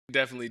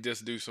Definitely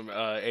just do some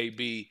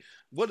AB.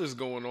 What is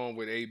going on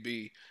with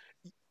AB?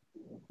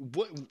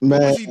 What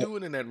Man, was he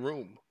doing in that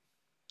room?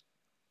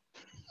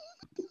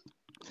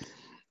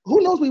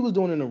 who knows what he was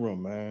doing in the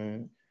room,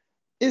 man?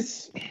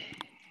 It's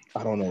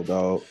I don't know,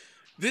 dog.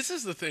 This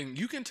is the thing.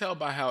 You can tell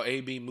by how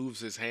AB moves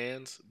his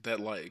hands that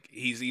like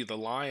he's either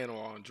lying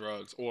or on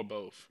drugs or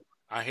both.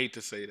 I hate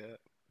to say that.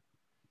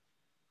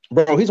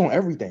 Bro, he's on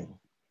everything.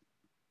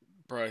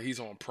 Bruh, he's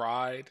on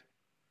Pride.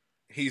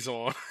 He's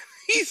on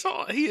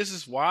he is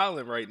just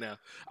wilding right now.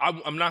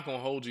 I'm not gonna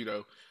hold you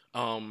though.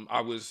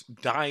 I was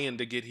dying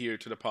to get here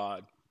to the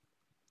pod.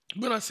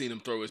 When I seen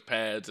him throw his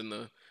pads in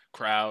the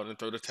crowd and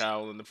throw the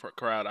towel in the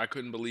crowd, I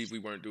couldn't believe we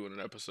weren't doing an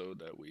episode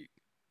that week.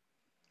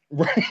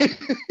 Right?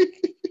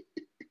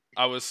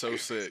 I was so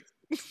sick.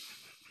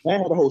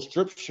 Man had a whole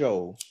strip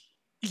show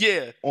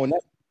Yeah, on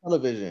that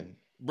television.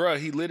 bruh,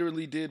 he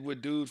literally did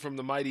what dude from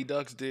the Mighty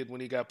Ducks did when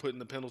he got put in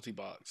the penalty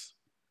box.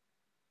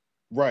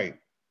 Right.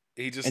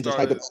 He just And just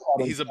like the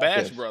started. He's a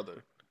Bash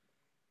brother.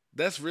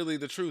 That's really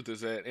the truth. Is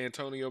that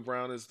Antonio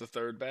Brown is the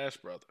third Bash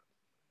brother?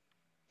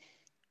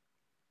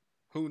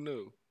 Who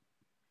knew?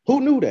 Who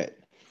knew that?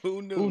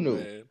 Who knew, Who knew?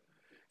 man?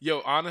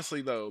 Yo,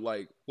 honestly though,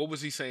 like, what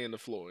was he saying to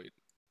Floyd?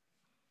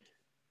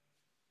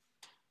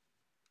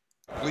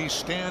 Please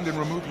stand and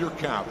remove your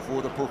cap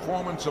for the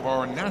performance of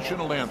our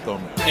national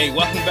anthem. Hey,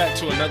 welcome back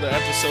to another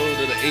episode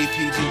of the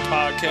APG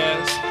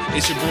podcast.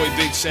 It's your boy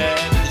Big Shad.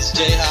 It's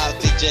J Hop,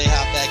 Big J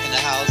Hop back in the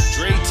house.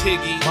 Dre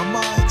Tiggy. My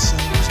mic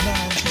sounds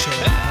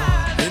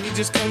nice. Then he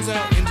just comes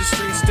out and just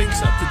straight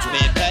stinks up the joint.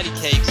 Man, Patty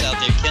Cake's out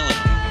there killing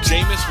him.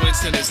 Jameis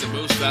Winston is the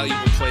most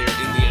valuable player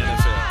in the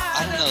NFL.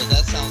 I don't know,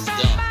 that sounds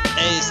dumb.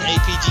 Hey, it's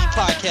APG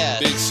podcast.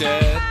 Big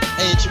Shad.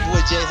 Hey, it's your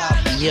boy J Hop.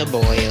 Your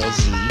boy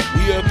LZ.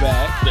 We are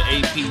back, the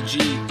APG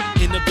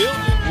in the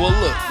building. Well,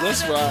 look,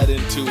 let's ride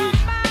into it.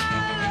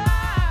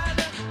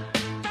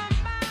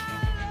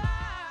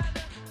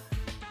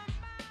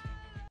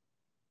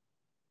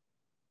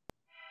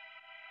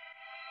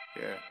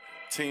 Yeah.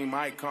 Team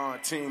icon,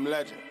 team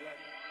legend.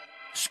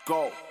 Let's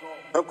go.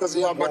 Because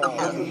y'all about to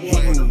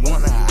Hitting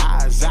one of the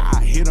eyes,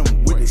 I hit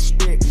him with a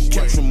stick.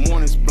 Catch him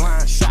on his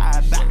blind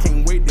side, I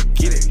can't wait to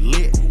get it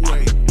lit.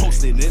 I be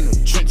posted in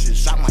the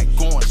trenches, I might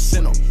go and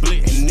send a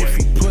blitz. And if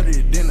he put it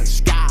in the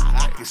sky,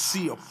 I can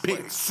see a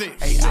pick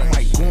six. Hey, I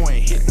might go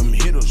and hit them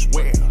hitters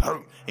where it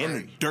hurt in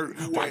the dirt.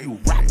 While you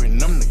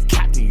rapping, I'm the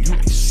captain, you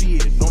can see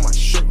it on my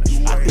shirt.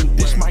 I think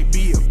this might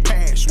be a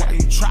pass, why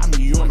you try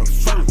me on the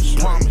first?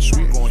 Promise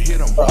we gon' hit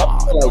them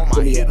hard, all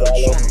my hitters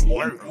on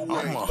alert.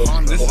 I'm a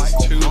hunter, This is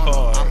like too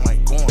hard. I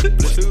might go and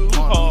blitz Too the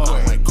punter. hard.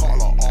 I might call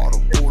her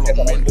audible,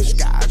 I'm in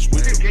disguise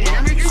with the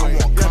runner.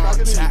 I want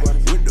contact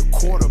with the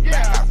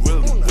quarterback, I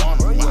really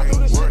want him. I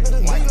ain't worth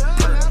like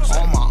dirt,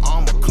 all my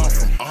armor come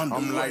from under.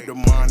 I'm like the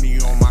money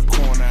on my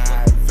corner,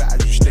 I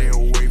advise you stay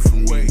away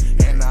from me.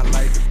 And I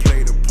like to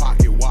play the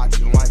pocket,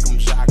 watching like I'm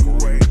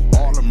Zachary.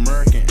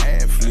 All-American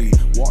athlete,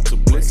 Walter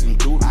Blitzen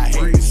through the I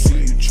hate to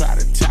see you try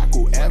to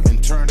tackle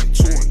Evan, turn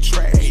into a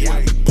trash.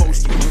 I be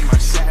posted with my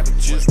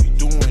savages, we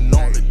doing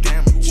all the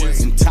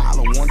damages. And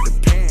Tyler want the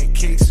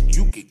pancakes,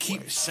 you can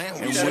keep it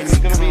sandwich. And when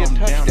it come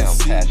down to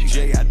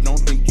CJ, I don't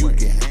think you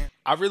can handle.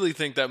 I really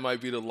think that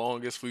might be the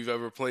longest we've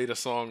ever played a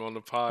song on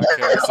the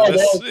podcast. So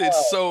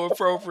it's so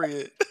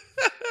appropriate.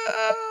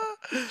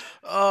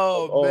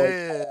 Oh,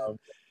 man.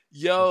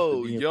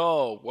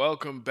 Yo,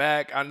 welcome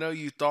back. I know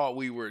you thought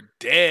we were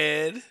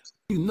dead,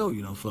 You know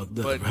you done fucked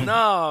up, but right?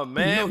 nah, know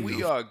man, you we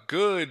done are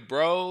good,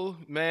 bro.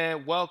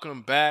 Man,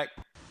 welcome back.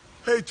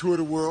 Hey,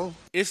 Twitter world.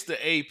 It's the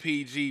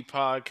APG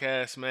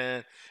podcast,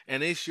 man,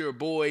 and it's your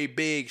boy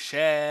Big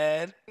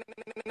Shad,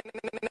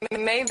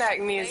 Maybach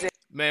music.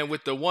 man,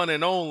 with the one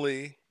and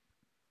only.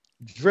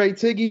 Dre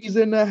Tiggy's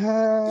in the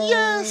house.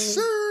 Yes,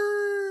 He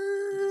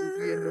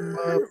sir. in the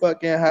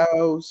motherfucking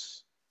house.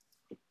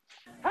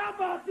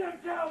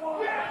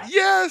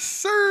 Yes,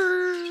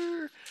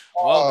 sir.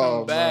 Oh,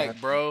 Welcome back, man.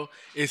 bro.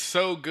 It's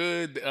so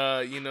good.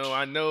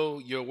 I know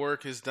your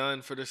work is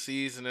done for the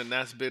season, and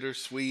that's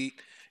bittersweet.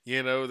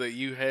 That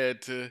you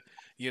had to,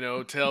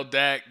 tell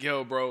Dak,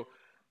 yo, bro,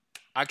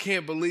 I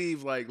can't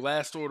believe like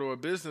last order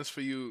of business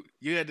for you.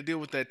 You had to deal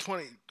with that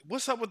 20.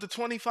 What's up with the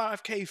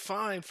 25K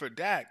fine for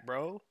Dak,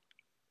 bro?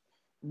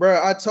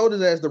 Bro, I told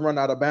his ass to run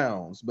out of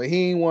bounds, but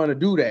he didn't want to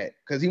do that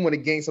because he want to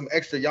gain some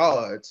extra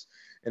yards.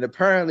 And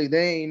apparently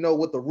they ain't know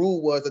what the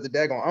rule was that the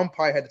daggone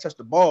umpire had to touch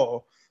the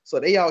ball. So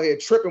they out here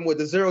tripping with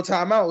the 0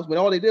 timeouts when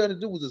all they did to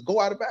do was just go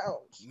out of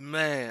bounds.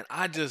 Man,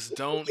 I just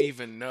don't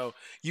even know.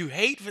 You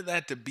hate for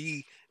that to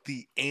be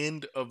the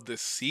end of the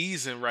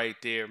season right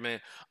there,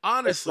 man.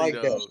 Honestly, like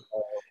though. that.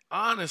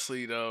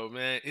 Honestly, though,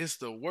 man, it's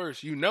the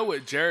worst. You know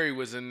what? Jerry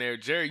was in there.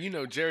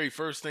 Jerry,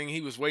 first thing he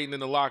was waiting in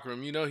the locker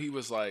room. He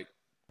was like,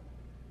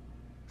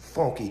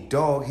 Funky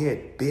dog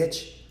head,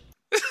 bitch.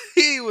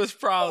 he was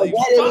probably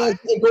Why did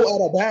they go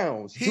out of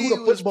bounds? he Do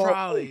the was football.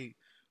 probably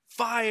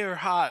fire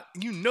hot.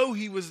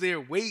 He was there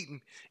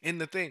waiting in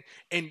the thing.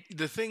 And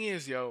the thing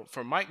is, yo,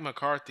 for Mike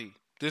McCarthy,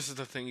 this is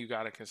the thing you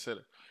got to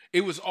consider.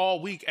 It was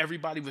all week.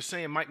 Everybody was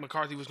saying Mike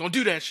McCarthy was going to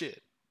do that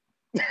shit.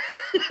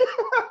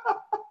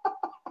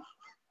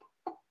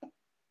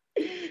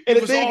 And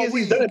the was thing all is,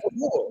 he's done it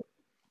before.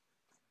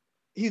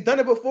 He's done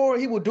it before.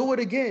 He will do it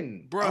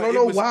again. Bro, I don't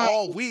know why.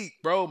 All week,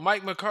 bro.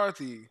 Mike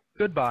McCarthy.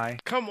 Goodbye.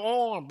 Come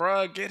on,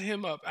 bro. Get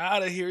him up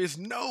out of here. There's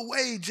no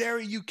way,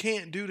 Jerry. You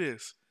can't do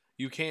this.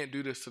 You can't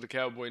do this to the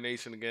Cowboy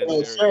Nation again,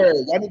 Jerry. Sir,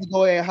 y'all need to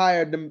go ahead and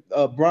hire them,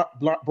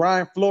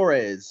 Brian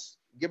Flores.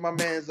 Get my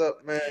man's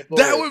up, man.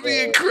 Flores, that would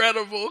be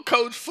incredible.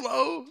 Coach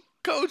Flo.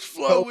 Coach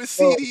Flo with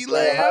CD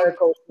Lamb. Hire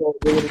Coach Flo.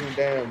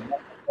 Damn.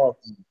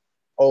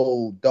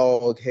 Old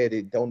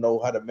dog-headed. Don't know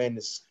how to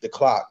manage the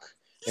clock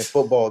in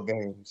football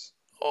games.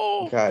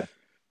 Oh, God.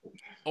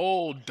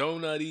 Old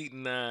donut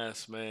eating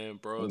ass, man,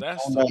 bro.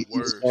 That's the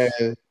worst.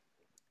 Man.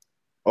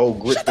 Oh,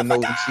 grits with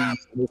no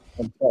cheese,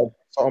 salt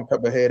and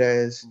pepper head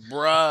ass.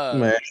 Bruh,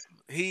 man.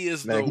 He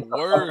is the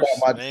worst,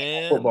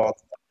 man. Football.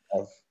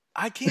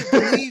 I can't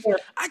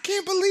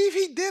believe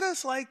he did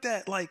us like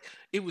that. Like,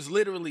 it was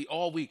literally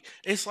all week.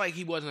 It's like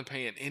he wasn't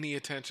paying any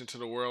attention to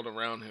the world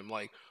around him,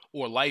 like,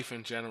 or life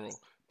in general.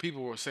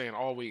 People were saying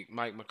all week,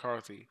 Mike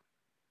McCarthy,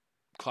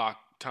 clock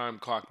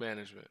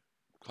management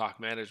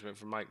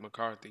for Mike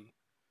McCarthy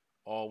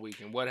all week.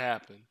 And what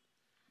happened?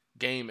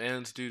 Game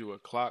ends due to a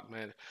clock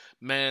man.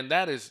 Man,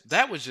 that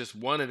was just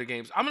one of the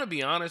games. I'm gonna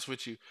be honest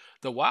with you.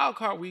 The wild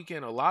card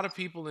weekend, a lot of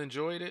people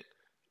enjoyed it.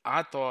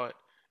 I thought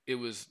it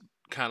was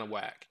kind of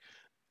whack.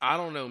 I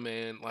don't know,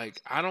 man.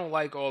 Like, I don't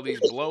like all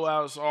these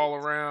blowouts all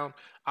around.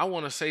 I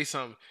want to say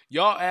something.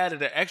 Y'all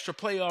added an extra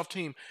playoff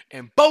team,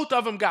 and both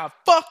of them got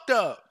fucked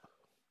up.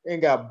 And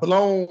got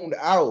blown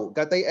out.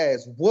 Got they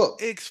ass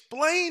whooped.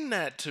 Explain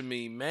that to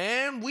me,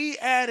 man. We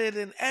added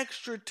an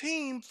extra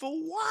team for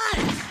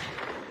what?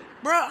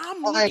 Bro,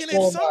 I'm looking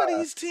at some of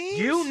these teams.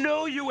 You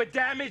knew you were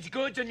damaged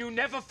goods and you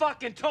never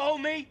fucking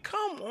told me?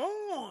 Come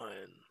on.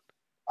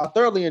 I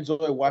thoroughly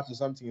enjoy watching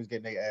some teams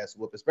getting their ass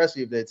whooped,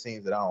 especially if they're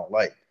teams that I don't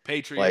like.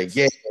 Patriots. Like,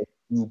 yeah,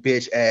 you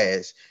bitch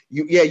ass.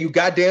 You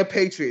goddamn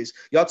Patriots.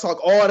 Y'all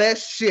talk all that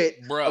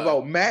shit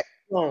about Mac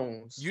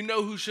Jones. You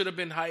know who should have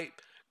been hyped?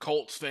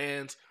 Colts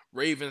fans,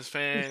 Ravens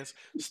fans,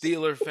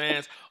 Steeler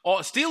fans. All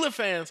Steeler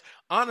fans,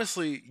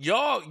 honestly,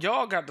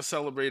 y'all got to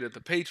celebrate at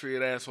the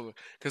Patriot asshole,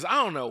 because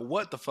I don't know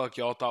what the fuck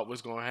y'all thought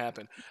was going to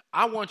happen.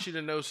 I want you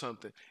to know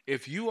something.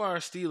 If you are a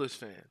Steelers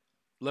fan,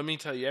 let me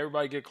tell you,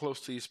 everybody get close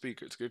to your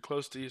speakers. Get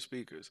close to your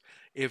speakers.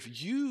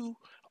 If you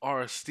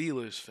are a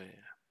Steelers fan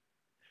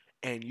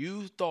and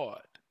you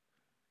thought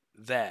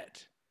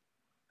that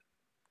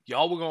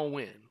y'all were going to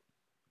win,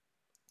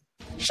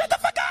 shut the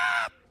fuck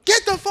up!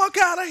 Get the fuck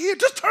out of here.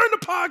 Just turn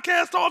the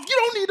podcast off. You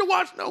don't need to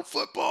watch no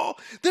football.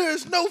 There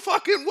is no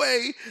fucking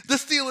way the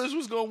Steelers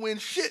was going to win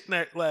shit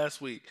last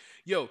week.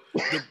 Yo,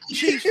 the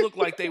Chiefs looked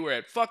like they were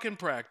at fucking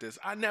practice.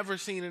 I never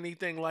seen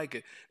anything like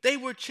it. They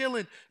were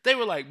chilling. They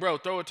were like, bro,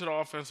 throw it to the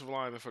offensive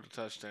lineman for the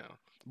touchdown.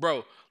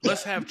 Bro,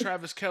 let's have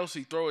Travis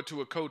Kelce throw it to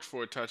a coach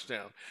for a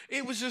touchdown.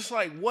 It was just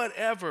like,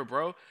 whatever,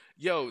 bro.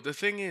 Yo, the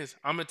thing is,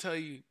 I'm going to tell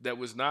you, that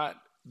was not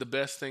the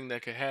best thing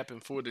that could happen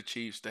for the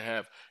Chiefs to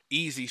have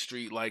easy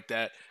street like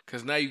that,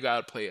 because now you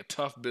got to play a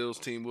tough Bills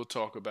team. We'll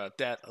talk about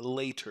that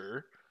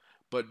later.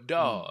 But,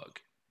 dog,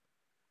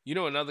 you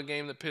know another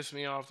game that pissed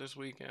me off this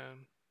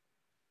weekend?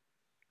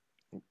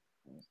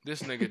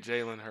 This nigga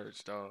Jalen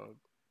Hurts, dog.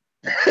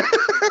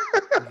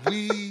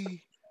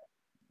 We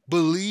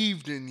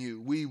believed in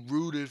you. We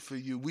rooted for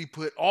you. We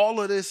put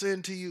all of this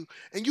into you,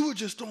 and you were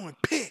just throwing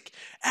pick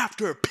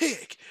after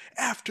pick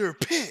after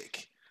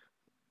pick.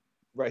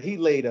 Right, he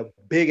laid a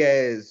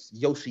big-ass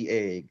Yoshi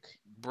egg.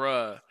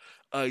 Bruh.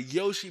 A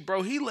Yoshi,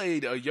 bro, he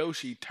laid a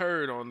Yoshi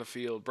turd on the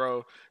field,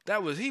 bro.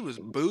 He was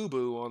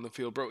boo-boo on the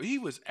field, bro. He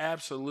was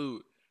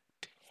absolute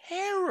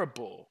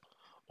terrible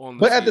on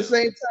the field. But at the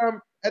same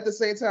time,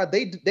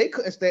 they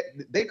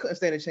couldn't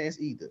stand a chance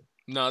either.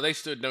 No, they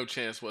stood no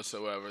chance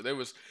whatsoever. There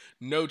was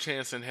no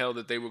chance in hell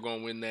that they were going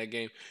to win that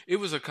game. It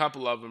was a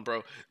couple of them,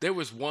 bro. There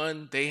was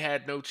one, they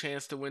had no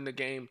chance to win the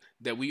game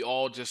that we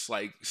all just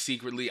like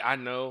secretly, I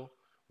know,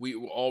 we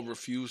all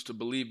refused to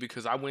believe,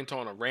 because I went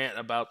on a rant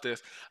about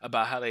this,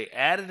 about how they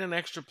added an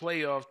extra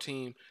playoff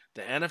team.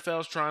 The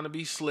NFL's trying to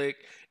be slick,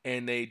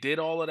 and they did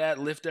all of that,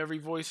 lift every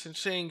voice and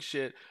sing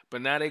shit,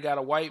 but now they got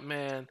a white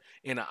man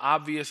in an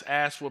obvious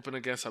ass whooping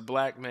against a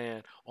black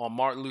man on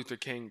Martin Luther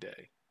King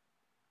Day.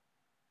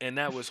 And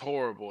that was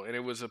horrible, and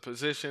it was a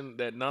position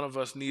that none of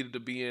us needed to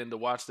be in, to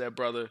watch that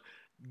brother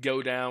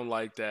go down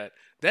like that.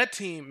 That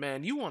team,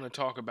 man, you want to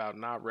talk about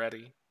not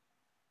ready?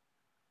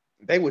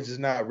 They were just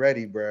not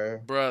ready, bro.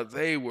 Bro,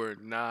 they were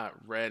not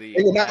ready.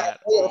 They were not a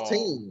playoff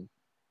team.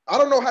 I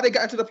don't know how they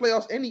got into the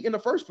playoffs in the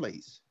first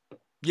place.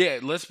 Yeah,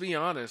 let's be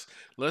honest.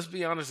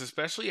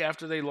 Especially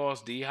after they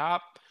lost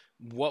D-Hop.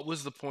 What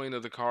was the point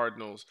of the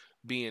Cardinals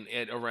being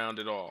around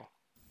at all?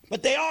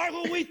 But they are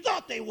who we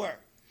thought they were.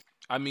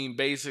 I mean,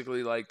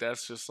 basically, like,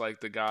 that's just like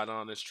the God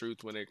honest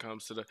truth when it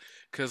comes to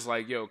because,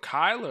 like, yo,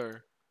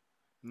 Kyler,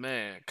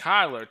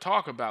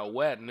 talk about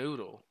wet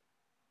noodle.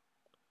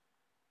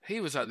 He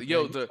was out.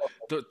 The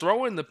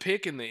throwing the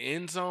pick in the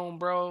end zone,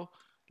 bro.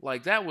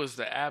 Like, that was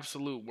the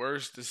absolute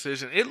worst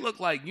decision. It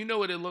looked like, you know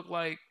what it looked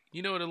like?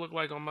 You know what it looked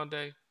like on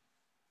Monday?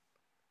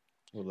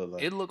 What it looked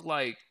like? It looked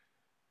like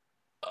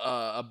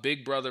a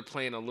big brother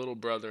playing a little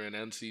brother in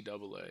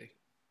NCAA.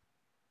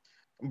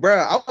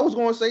 Bruh, I was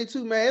going to say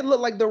too, man. It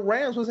looked like the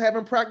Rams was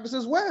having practice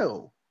as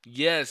well.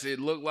 Yes, it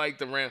looked like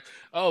the Rams.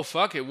 Oh,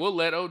 fuck it. We'll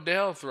let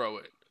Odell throw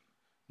it.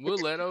 We'll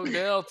let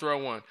Odell throw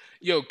one.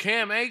 Yo,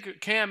 Cam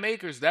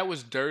Akers, that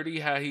was dirty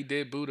how he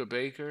did Buda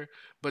Baker.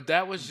 But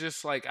that was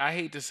just like, I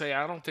hate to say,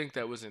 I don't think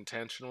that was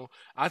intentional.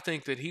 I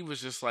think that he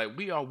was just like,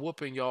 we are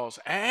whooping y'all's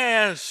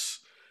ass.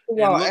 And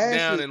looked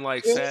down and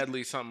like,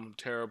 sadly, something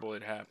terrible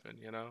had happened,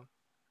 you know?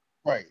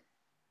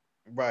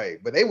 Right.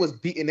 But they was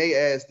beating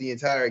their ass the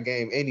entire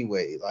game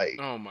anyway. Like,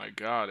 oh my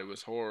God, it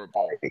was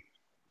horrible.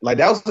 Like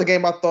that was the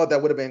game I thought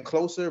that would have been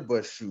closer,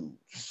 but shoot.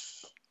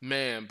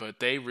 Man, but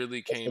they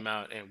really came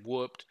out and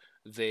whooped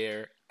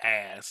their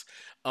ass.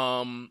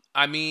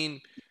 I mean,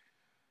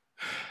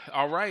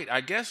 all right. I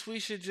guess we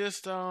should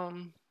just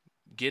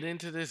get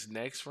into this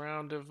next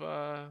round of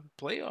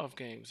playoff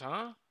games,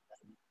 huh?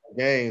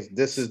 Games.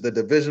 This is the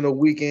divisional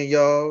weekend,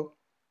 y'all.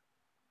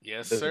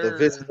 Yes, sir.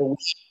 Divisional.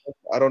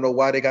 I don't know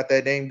why they got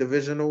that name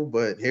divisional,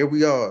 but here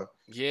we are.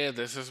 Yeah,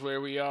 this is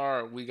where we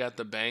are. We got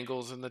the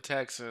Bengals and the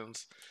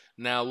Texans.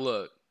 Now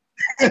look.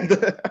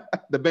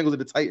 The Bengals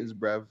and the Titans,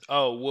 bruv.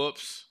 Oh,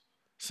 whoops.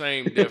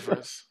 Same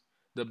difference.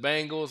 The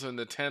Bengals and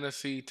the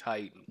Tennessee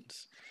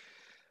Titans.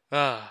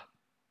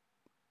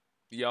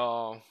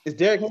 Y'all. Is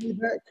Derrick Henry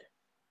back?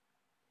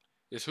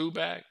 Is who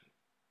back?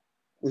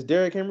 Is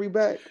Derrick Henry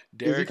back?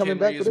 Derrick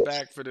Henry is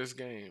back for this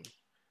game.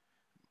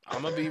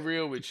 I'm going to be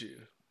real with you.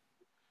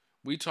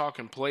 We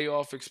talking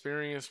playoff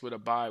experience with a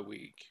bye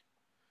week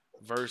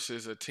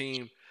versus a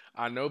team.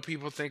 I know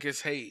people think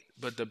it's hate,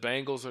 but the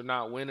Bengals are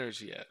not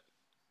winners yet.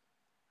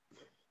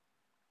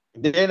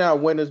 They're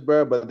not winners,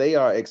 bro, but they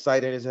are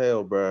exciting as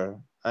hell,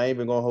 bro. I ain't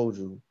even gonna hold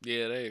you.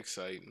 Yeah, they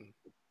exciting.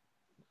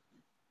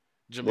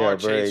 Jamar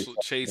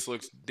Chase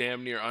looks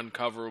damn near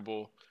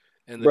uncoverable,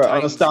 and the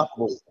Titans,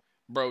 unstoppable.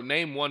 Bro,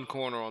 name one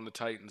corner on the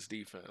Titans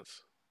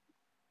defense.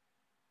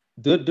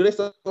 Do they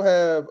still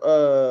have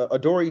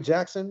Adoree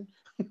Jackson?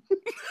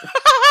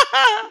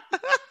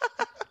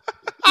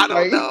 I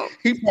don't know.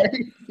 He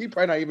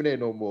probably not even there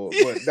no more.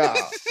 But nah,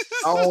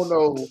 I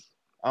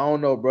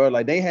don't know, bro.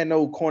 Like they had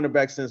no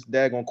cornerback since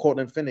daggone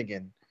Cortland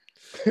Finnegan.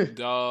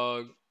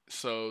 Dog.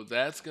 So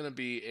that's gonna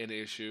be an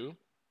issue.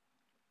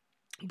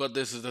 But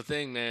this is the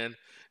thing, man.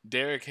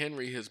 Derrick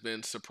Henry has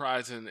been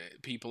surprising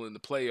people in the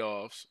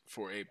playoffs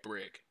for a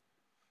brick.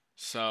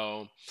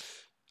 So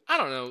I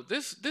don't know.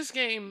 This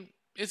game,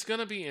 it's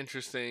gonna be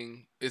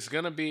interesting.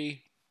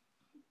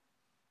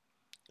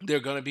 They're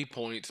gonna be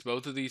points.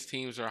 Both of these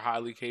teams are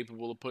highly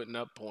capable of putting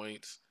up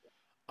points.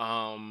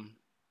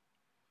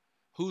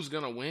 Who's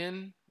gonna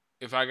win?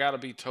 If I gotta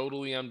be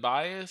totally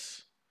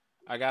unbiased,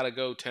 I gotta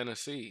go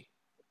Tennessee.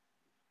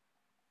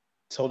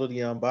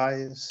 Totally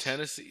unbiased.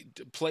 Tennessee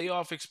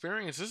playoff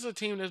experience. This is a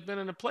team that's been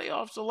in the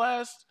playoffs the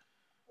last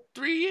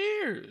 3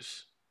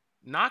 years,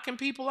 knocking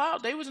people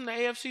out. They was in the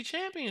AFC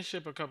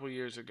Championship a couple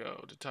years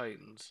ago. The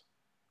Titans.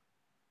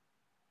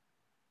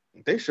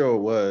 They sure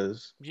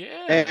was.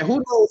 Yeah. And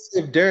who knows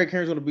if Derrick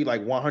Henry's going to be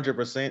like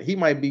 100%? He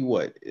might be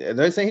what? Are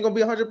they saying he's going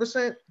to be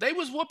 100%? They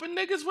was whooping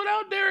niggas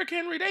without Derrick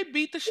Henry. They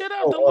beat the shit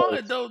out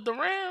the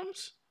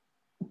Rams.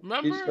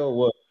 Remember? He sure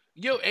was.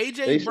 Yo,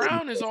 AJ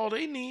Brown is all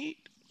they need.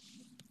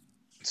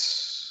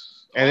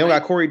 And they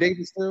got Corey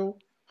Davis still?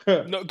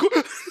 No,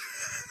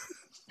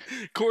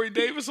 Corey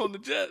Davis on the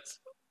Jets.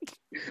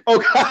 Oh,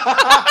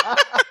 God.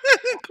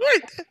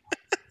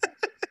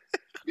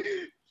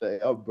 Say,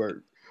 I'm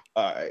burnt.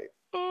 All right.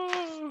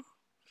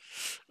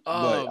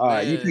 All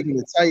right, you picking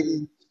the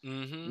Titans,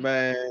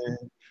 man.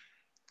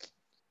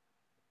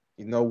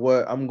 You know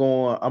what? I'm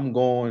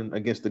going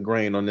against the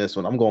grain on this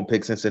one. I'm going to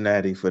pick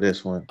Cincinnati for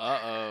this one.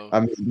 I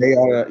mean, they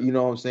are, you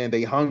know what I'm saying?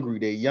 They hungry,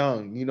 they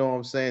young, you know what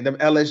I'm saying? Them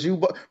LSU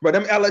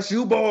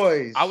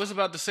boys. I was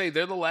about to say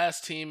they're the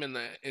last team in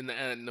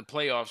the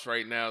playoffs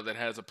right now that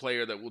has a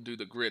player that will do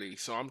the gritty.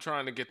 So I'm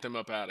trying to get them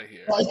up out of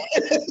here.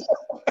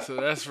 So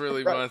that's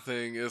really my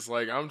thing. Is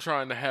like I'm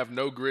trying to have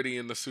no gritty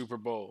in the Super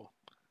Bowl.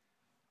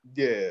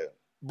 Yeah,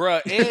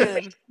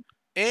 bruh.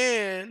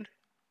 And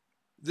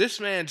this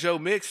man Joe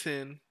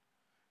Mixon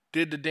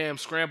did the damn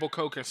scramble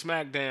coke and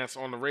smack dance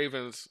on the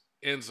Ravens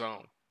end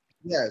zone.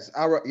 Yes,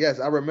 I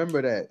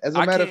remember that. As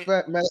a matter of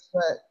fact,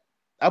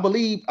 I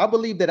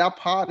believe that I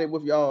potted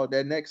with y'all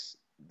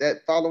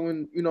that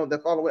following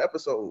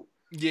episode.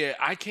 Yeah,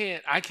 I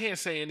can't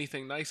say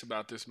anything nice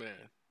about this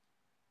man.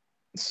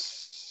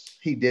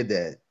 He did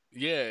that.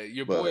 Yeah,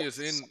 your boy is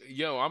in.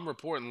 Yo, I'm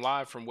reporting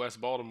live from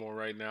West Baltimore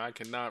right now. I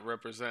cannot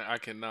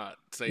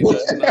say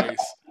nothing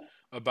nice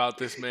about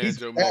this man,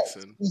 Joe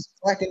Mixon. He's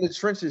back in the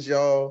trenches,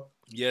 y'all.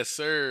 Yes,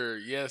 sir.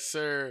 Yes,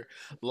 sir.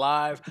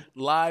 Live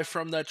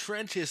from the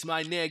trenches,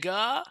 my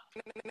nigga.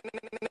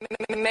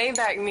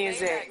 Maybach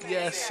music.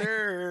 Yes,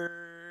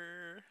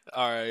 sir.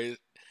 All right.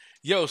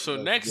 Yo,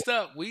 so next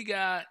up, we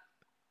got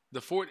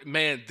the 40.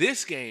 Man,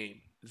 this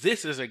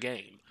is a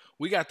game.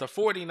 We got the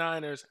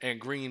 49ers and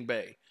Green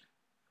Bay.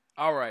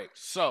 All right,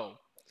 so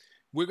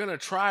we're going to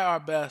try our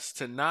best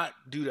to not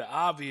do the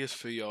obvious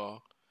for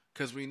y'all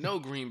Because we know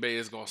Green Bay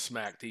is going to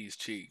smack these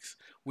cheeks.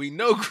 We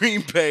know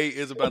Green Bay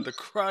is about to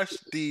crush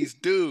these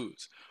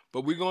dudes.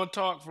 But we're going to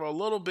talk for a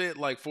little bit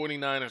like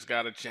 49ers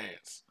got a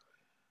chance.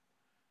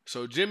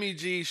 So Jimmy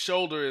G's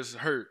shoulder is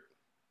hurt.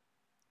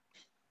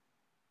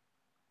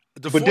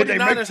 The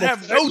 49ers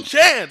have no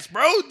chance,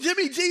 bro.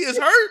 Jimmy G is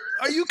hurt.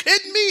 Are you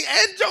kidding me?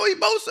 And Joey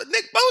Bosa,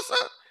 Nick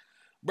Bosa?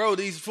 Bro,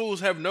 these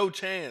fools have no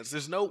chance.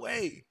 There's no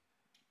way.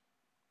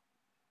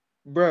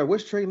 Bruh,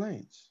 where's Trey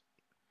Lance?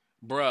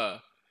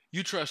 Bruh,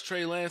 you trust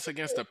Trey Lance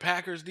against the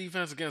Packers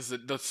defense, against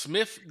the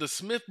Smith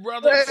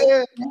brothers?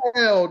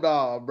 Hell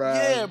no, bro.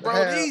 Yeah,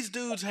 bro. These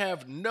dudes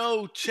have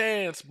no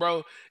chance,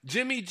 bro.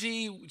 Jimmy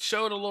G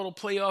showed a little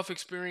playoff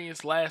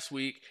experience last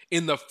week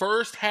in the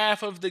first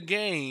half of the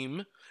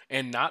game.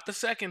 And not the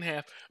second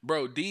half.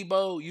 Bro,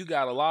 Debo, you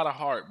got a lot of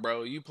heart,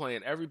 bro. You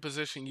playing every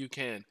position you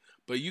can.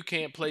 But you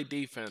can't play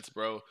defense,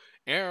 bro.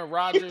 Aaron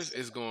Rodgers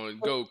is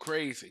going to go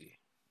crazy.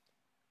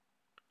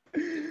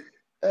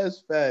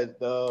 That's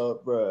fat,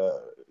 dog, bro.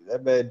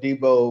 That man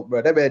Debo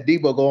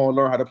going to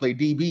learn how to play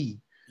DB.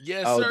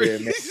 Yes, out sir. There,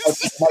 man.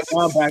 Mike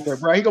linebacker,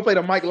 bro. He going to play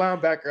the Mike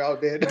linebacker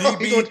out there.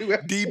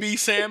 DB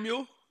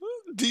Samuel?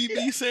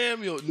 DB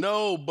Samuel.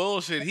 No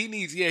bullshit.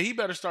 He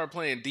better start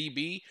playing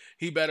DB.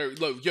 He better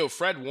look,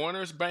 Fred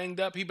Warner's banged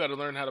up. He better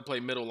learn how to play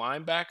middle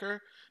linebacker.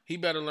 He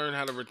better learn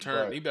how to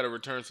return. Right. He better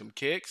return some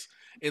kicks.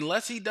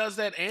 Unless he does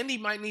that, and he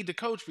might need to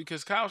coach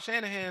because Kyle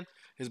Shanahan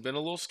has been a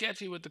little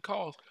sketchy with the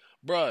calls.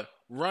 Bruh,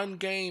 run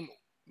game.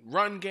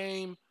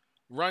 None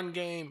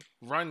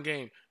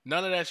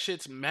of that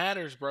shit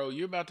matters, bro.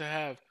 You're about to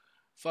have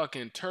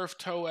fucking turf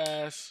toe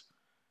ass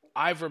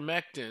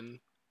ivermectin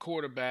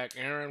quarterback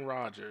Aaron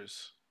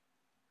Rodgers,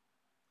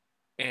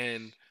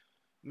 and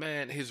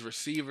man, his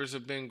receivers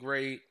have been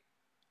great.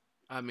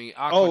 I mean,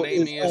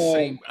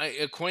 Aquanamius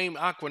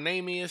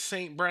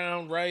St.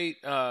 Brown, right?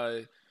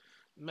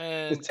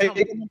 Man, is Tay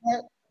coming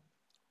back?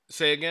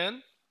 Say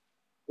again.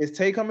 Is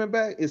Tay coming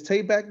back? Is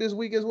Tay back this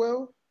week as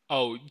well?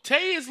 Oh,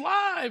 Tay is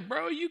live,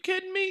 bro. Are you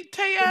kidding me?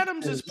 Tay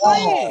Adams is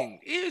playing.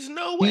 There's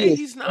no way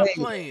he's not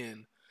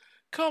playing.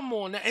 Come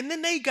on now. And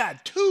then they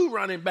got two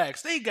running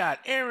backs. They got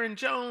Aaron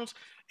Jones.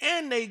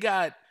 And they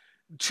got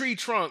tree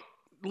trunk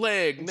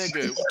leg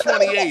nigga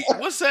 28.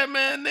 What's that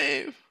man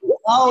name?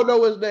 I don't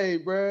know his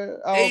name, bro.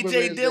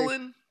 AJ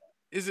Dillon.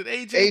 Is it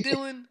AJ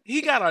Dillon?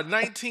 He got a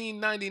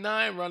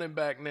 1999 running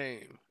back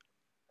name.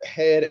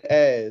 Head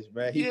ass,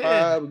 man. He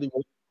probably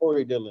was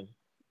Corey Dillon.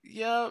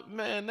 Yeah,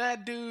 man,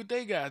 that dude.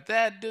 They got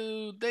that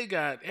dude. They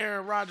got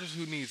Aaron Rodgers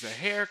who needs a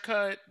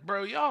haircut,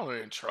 bro. Y'all are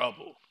in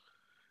trouble.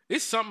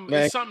 It's something.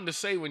 Man. It's something to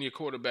say when your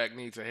quarterback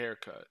needs a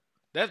haircut.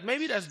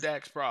 Maybe that's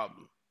Dak's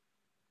problem.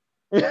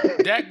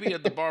 Dak be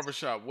at the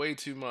barbershop way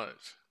too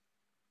much.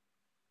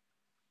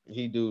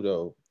 He do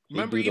though.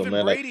 Remember, even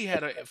Brady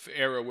had an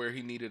era where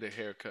he needed a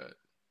haircut,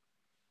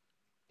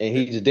 and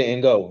he just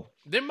didn't go.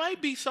 There might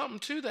be something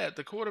to that.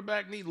 The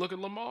quarterback need. Look at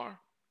Lamar.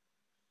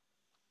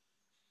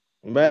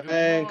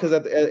 Man, because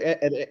at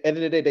the end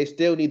of the day, they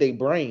still need a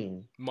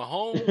brain.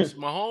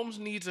 Mahomes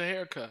needs a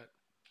haircut.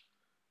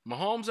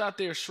 Mahomes out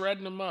there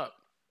shredding him up.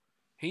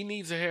 He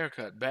needs a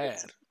haircut bad.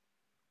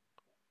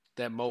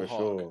 That mohawk.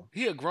 Sure.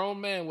 He a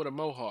grown man with a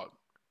mohawk.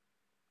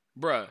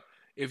 Bruh,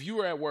 if you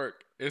were at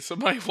work and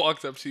somebody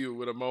walked up to you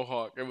with a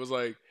mohawk and was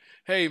like,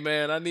 hey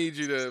man, I need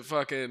you to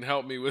fucking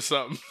help me with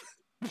something.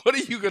 What are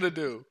you going to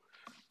do?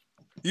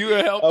 You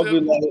going to help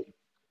them? Like,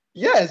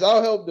 yes,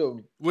 I'll help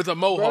them. With a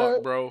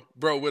mohawk, bro.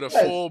 Bro, with a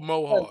full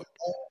mohawk.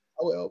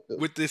 I will help them.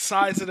 With the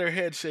sides of their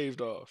head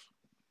shaved off.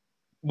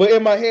 But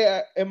in my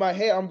head, I'm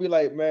going to be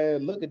like,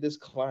 man, look at this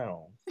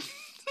clown.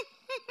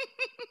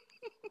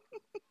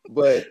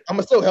 But I'm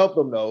gonna still help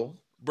them though,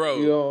 bro.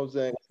 You know what I'm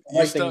saying?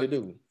 Right thing to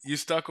do. You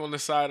stuck on the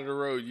side of the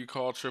road. You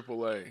call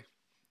AAA.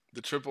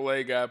 The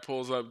AAA guy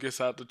pulls up, gets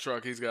out the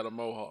truck. He's got a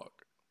mohawk.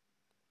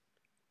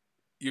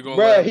 You gonna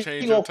let him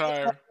change your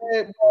tire?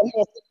 He gonna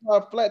fix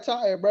my flat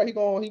tire, bro. He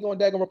gonna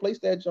replace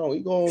that joint.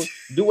 He gonna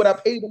do what I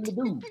paid him to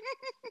do.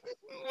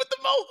 With the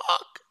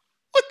mohawk.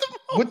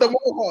 With the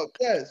mohawk,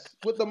 yes.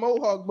 With the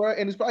mohawk, bro.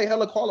 And it's probably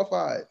hella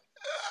qualified.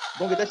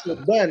 Gonna get that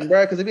shit done,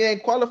 bro. Because if he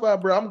ain't qualified,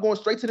 bro, I'm going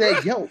straight to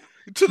that Yelp.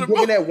 To the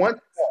that one.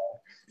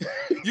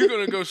 You're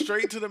gonna go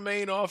straight to the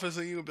main office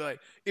and you'll be like,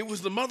 "It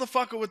was the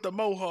motherfucker with the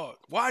mohawk.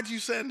 Why'd you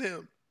send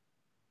him?"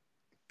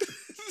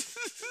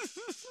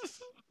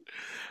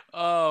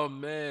 Oh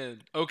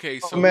man. Okay,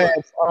 so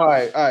all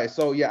right.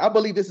 So yeah, I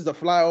believe this is a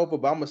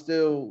flyover, but I'm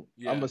still,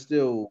 you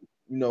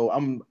know,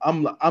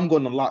 I'm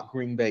going to lock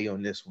Green Bay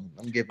on this one.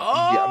 I'm giving.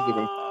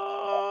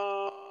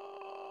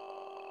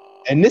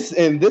 And this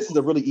is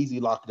a really easy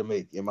lock to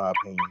make, in my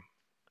opinion.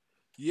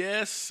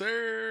 Yes,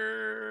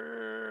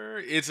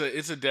 sir. It's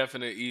a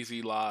definite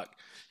easy lock.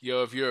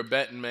 Yo, if you're a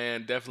betting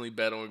man, definitely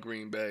bet on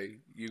Green Bay.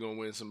 You're gonna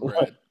win some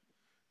bread.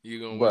 You're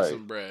gonna win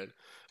some bread.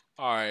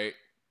 All right.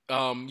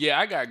 Yeah,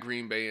 I got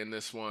Green Bay in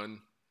this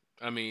one.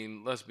 I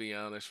mean, let's be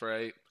honest,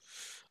 right?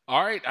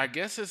 All right, I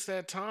guess it's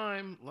that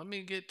time. Let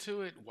me get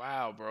to it.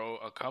 Wow, bro.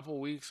 A couple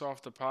weeks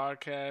off the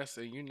podcast,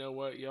 and you know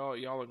what? Y'all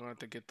are gonna have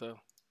to get the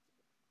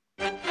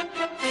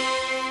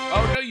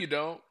Oh no, you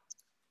don't.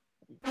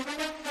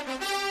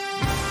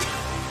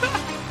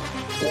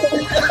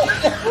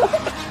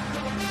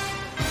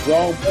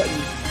 Wrong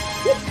button.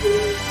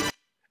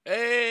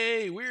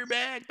 Hey, we're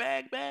back.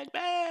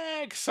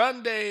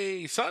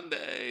 Sunday.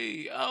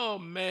 Oh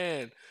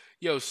man,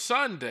 yo,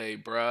 Sunday,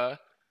 bruh.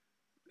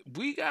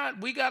 We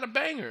got a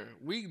banger.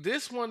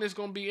 This one is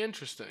gonna be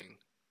interesting.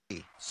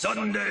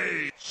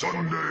 Sunday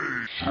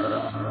and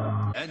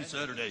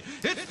Saturday.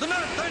 It's the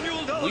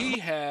Nathaniel Dollars. We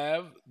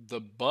have the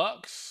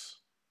Bucks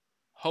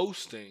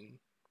hosting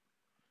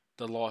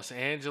the Los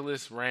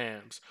Angeles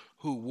Rams,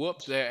 who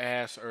whooped their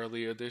ass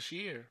earlier this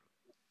year.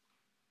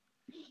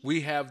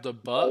 We have the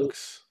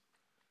Bucks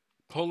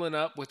pulling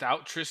up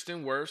without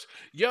Tristan Wirfs.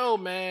 Yo,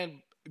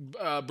 man,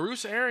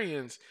 Bruce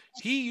Arians,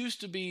 he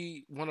used to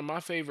be one of my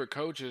favorite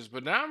coaches,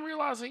 but now I'm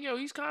realizing, yo,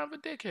 he's kind of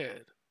a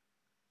dickhead.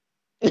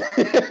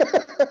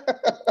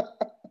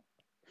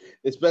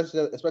 especially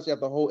after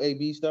the whole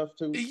AB stuff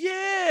too.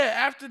 Yeah,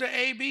 after the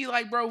AB,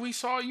 like, bro, we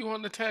saw you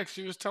on the text.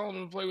 You was telling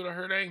him to play with a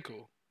hurt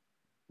ankle.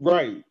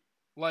 Right.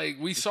 Like,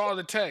 we saw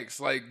the text.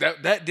 Like,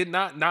 that did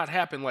not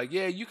happen. Like,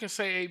 yeah, you can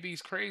say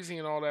AB's crazy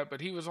and all that,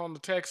 but he was on the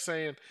text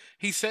saying,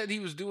 he said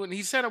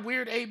a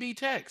weird AB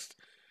text.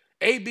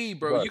 AB,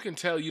 bro, right. You can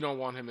tell you don't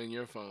want him in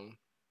your phone.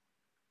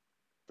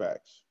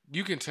 Facts.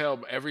 You can tell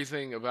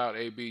everything about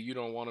AB. You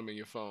don't want him in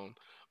your phone.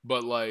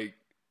 But, like,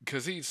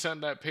 because he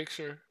sent that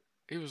picture,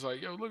 he was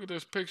like, yo, look at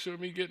this picture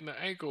of me getting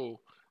the ankle.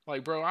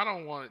 Like, bro, I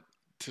don't want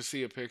to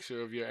see a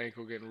picture of your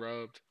ankle getting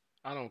rubbed.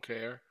 I don't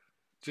care.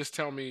 Just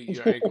tell me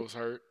your ankle's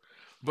hurt.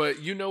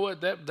 But you know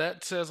what?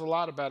 That says a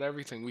lot about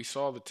everything. We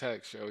saw the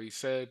text, yo. He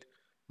said,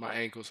 my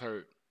ankle's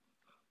hurt.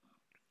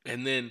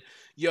 And then,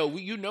 yo,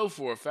 you know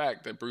for a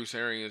fact that Bruce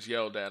Arians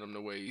yelled at him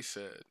the way he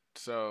said.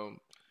 So,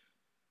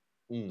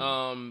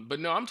 but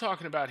no, I'm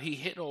talking about he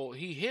hit old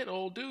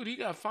dude. He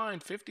got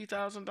fined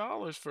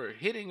 $50,000 for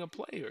hitting a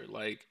player.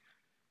 Like,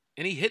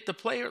 and he hit the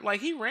player, like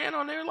he ran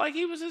on there like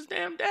he was his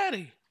damn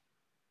daddy.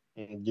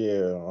 Yeah,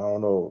 I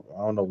don't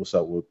know what's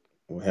up with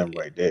him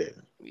right there.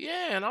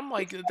 Yeah, and I'm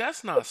like,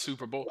 that's not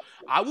Super Bowl.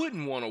 I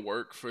wouldn't want to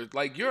work for,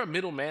 like, you're a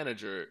middle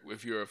manager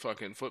if you're a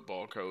fucking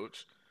football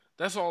coach.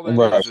 That's all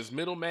that is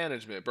middle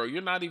management, bro.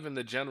 You're not even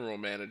the general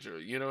manager.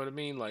 You know what I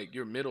mean? Like,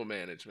 you're middle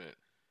management.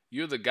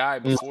 You're the guy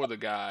before the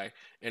guy,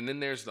 and then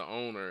there's the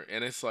owner.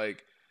 And it's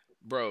like,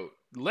 bro,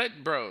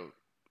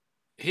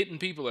 hitting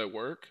people at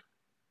work.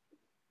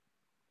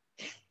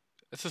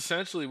 That's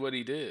essentially what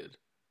he did.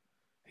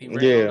 He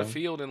ran on the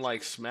field and,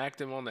 like,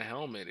 smacked him on the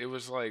helmet. It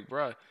was like,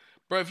 bro,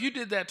 if you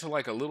did that to,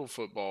 like, a little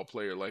football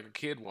player, like a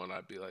kid one,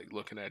 I'd be, like,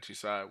 looking at you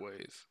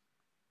sideways.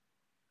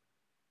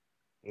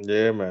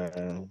 Yeah,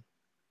 man.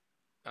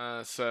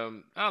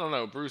 So, I don't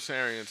know. Bruce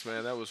Arians,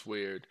 man, that was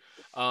weird.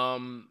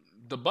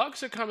 The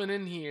Bucks are coming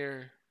in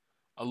here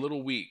a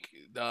little weak.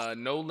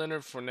 No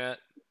Leonard Fournette.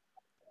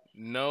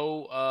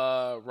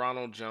 No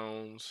Ronald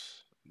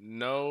Jones.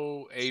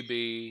 No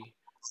AB.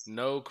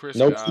 No Chris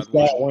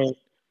Godwin.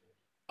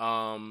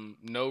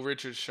 No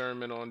Richard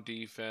Sherman on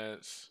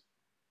defense.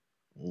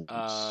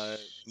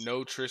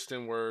 No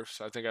Tristan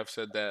Wirfs. I think I've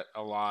said that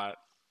a lot.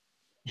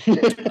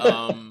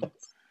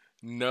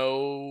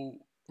 No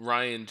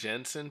Ryan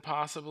Jensen,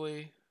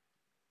 possibly.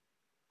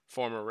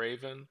 Former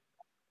Raven.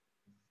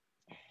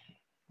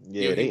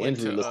 Yeah, he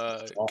went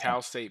to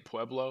Cal State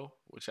Pueblo,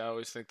 which I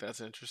always think that's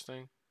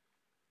interesting.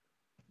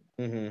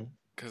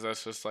 Because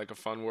that's just like a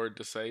fun word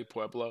to say,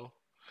 Pueblo.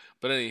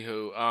 But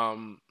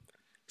anywho,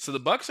 so the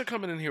Bucks are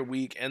coming in here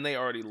weak, and they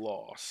already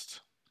lost.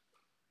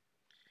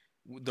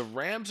 The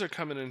Rams are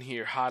coming in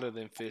here hotter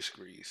than fish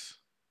grease.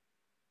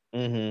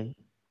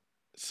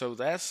 So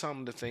that's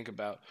something to think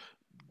about.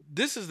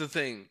 This is the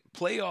thing.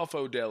 Playoff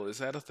Odell, is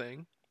that a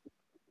thing?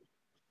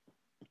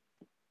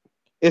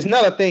 It's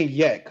not a thing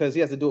yet because he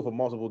has to do it for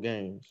multiple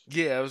games.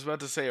 Yeah, I was about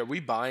to say, are we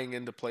buying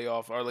into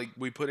playoff? Are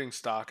we putting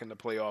stock into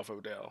playoff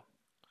Odell?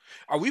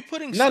 Are we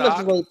putting stock? Not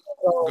necessarily.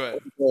 Go ahead.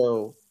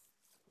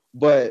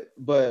 But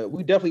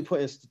we definitely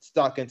putting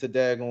stock into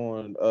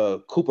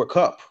daggone Cooper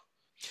Kupp.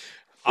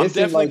 I'm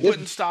definitely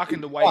putting stock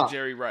into White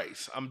Jerry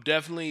Rice. I'm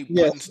definitely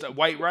putting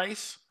White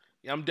Rice.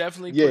 Yeah, I'm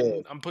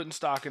definitely putting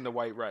stock into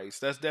White Rice.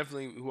 That's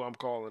definitely who I'm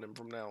calling him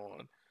from now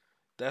on.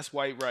 That's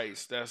White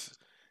Rice. That's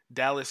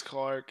Dallas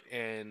Clark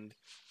and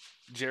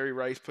Jerry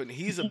Rice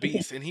he's a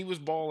beast, and he was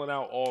balling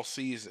out all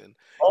season.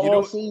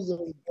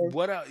 Season.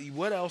 What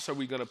else are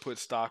we going to put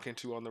stock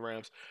into on the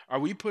Rams? Are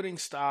we putting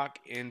stock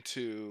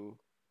into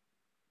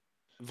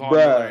Von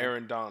Miller,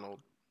 Aaron Donald?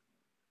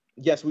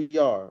 Yes, we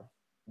are.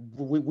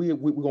 We're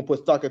going to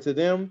put stock into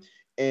them,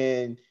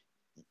 and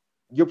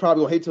you're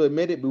probably going to hate to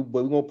admit it, but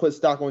we're going to put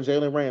stock on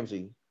Jalen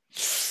Ramsey.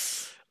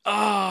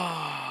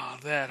 Ah,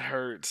 that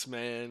hurts,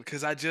 man,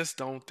 because I just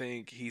don't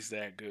think he's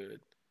that good.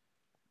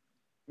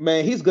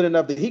 Man, he's good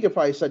enough that he could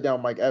probably shut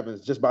down Mike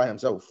Evans just by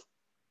himself.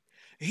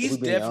 He's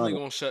definitely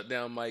going to shut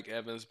down Mike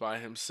Evans by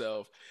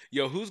himself.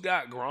 Yo, who's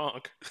got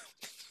Gronk?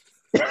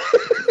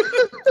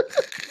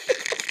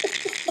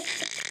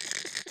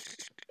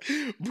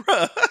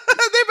 Bruh,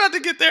 they about about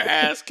to get their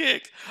ass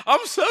kicked.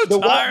 I'm so The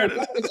tired one,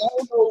 of this. I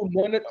don't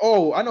know none of,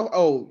 oh, I know.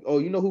 Oh,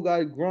 you know who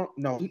got Gronk?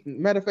 No,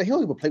 matter of fact, he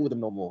don't even play with him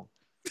no more.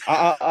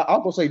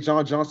 I'll go say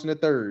John Johnson the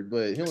third,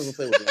 but he don't even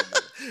play with him no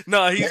more.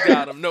 No, he's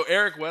got him. No,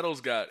 Eric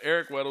Weddle's got Gronk.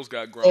 Eric Weddle's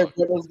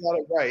got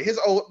it right. His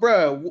old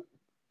bro.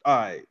 All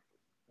right.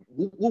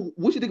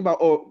 What you think about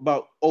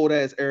old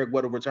ass Eric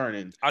Weddle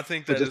returning? I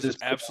think that is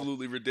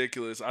absolutely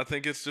ridiculous. I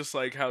think it's just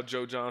like how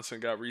Joe Johnson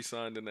got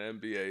re-signed in the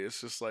NBA.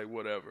 It's just like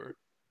whatever.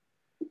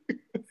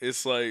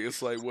 It's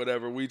like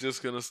whatever. We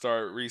just gonna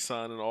start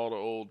re-signing all the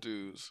old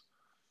dudes.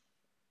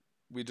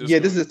 This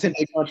is a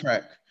 10-day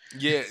contract.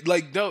 Yeah,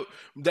 like no,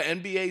 the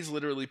NBA's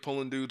literally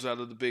pulling dudes out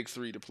of the big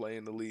three to play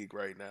in the league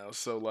right now.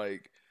 So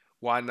like,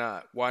 why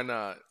not? Why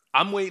not?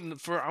 I'm waiting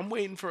for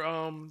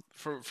some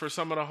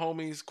of the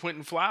homies,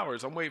 Quentin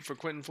Flowers. I'm waiting for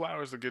Quentin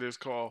Flowers to get his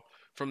call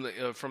from the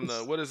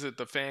what is it,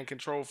 the fan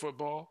control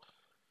football?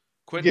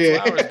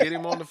 Quentin Flowers, get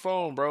him on the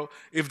phone, bro.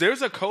 If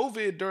there's a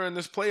COVID during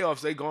this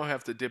playoffs, they're going to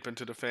have to dip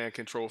into the fan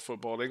control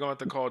football. They're going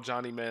to have to call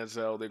Johnny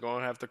Manziel. They're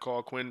going to have to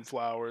call Quentin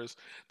Flowers.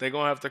 They're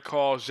going to have to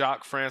call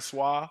Jacques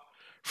Francois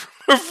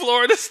from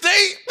Florida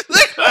State.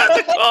 They're going to have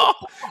to call.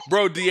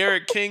 Bro,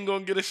 De'Aaron King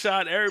going to get a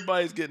shot.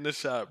 Everybody's getting a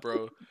shot,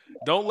 bro.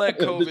 Don't let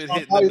COVID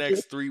hit the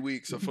next 3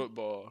 weeks of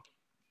football.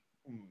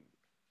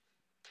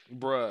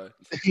 Bruh.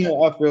 Yeah,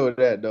 I feel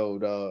that, though,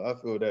 dog.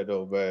 I feel that,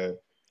 though, man.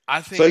 I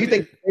think so you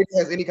think Brady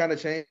has any kind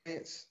of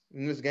chance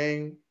in this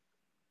game?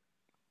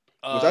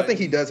 Which I think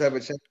he does have a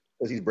chance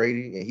because he's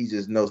Brady and he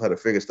just knows how to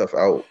figure stuff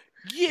out.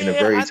 Yeah, in a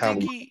very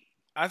timely.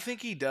 I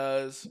think he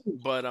does,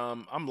 but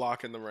I'm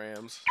locking the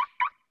Rams.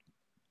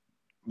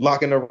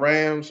 Locking the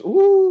Rams?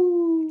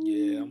 Ooh.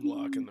 Yeah, I'm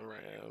locking the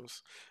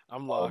Rams.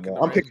 I'm locking the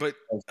Rams. But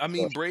I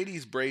mean,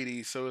 Brady's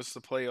Brady, so it's the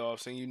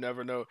playoffs, and you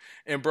never know.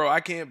 And bro, I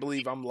can't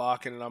believe I'm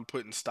locking and I'm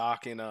putting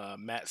stock in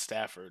Matt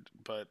Stafford,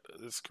 but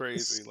it's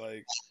crazy,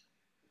 like.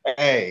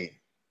 Hey,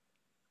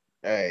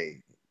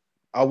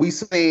 are we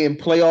saying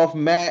playoff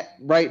Matt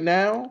right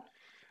now?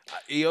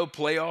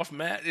 Playoff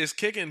Matt is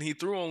kicking. He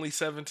threw only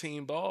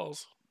 17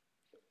 balls,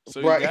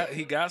 so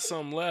he got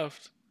some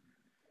left.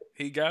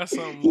 He got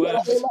something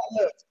left.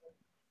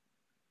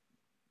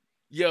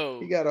 Yo,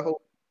 he got a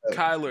whole.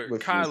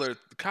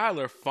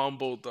 Kyler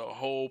fumbled the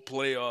whole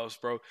playoffs,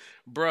 bro.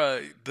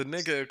 Bruh, the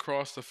nigga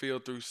across the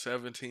field threw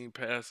 17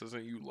 passes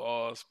and you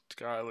lost,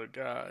 Kyler.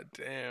 God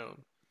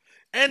damn.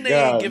 And they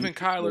ain't giving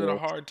Kyler the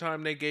hard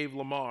time they gave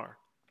Lamar.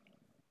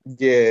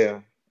 Yeah.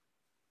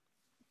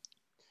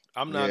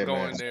 I'm not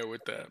going there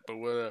with that, but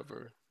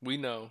whatever. We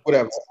know.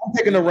 Whatever. I'm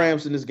picking the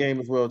Rams in this game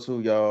as well,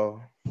 too,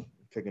 y'all. I'm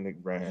picking the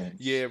Rams.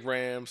 Yeah,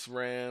 Rams.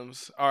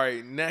 All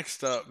right,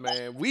 next up,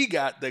 man, we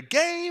got the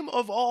game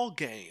of all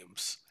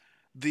games.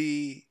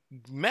 The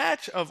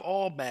match of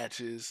all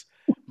matches.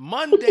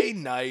 Monday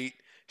night.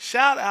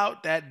 Shout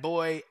out that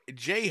boy,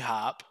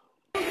 J-Hop.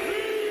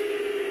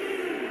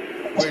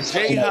 Where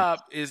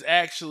J-Hop is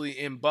actually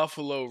in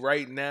Buffalo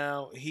right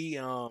now. He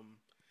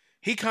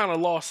kind of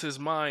lost his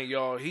mind,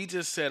 y'all. He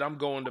just said, I'm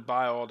going to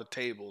buy all the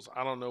tables.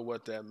 I don't know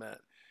what that meant.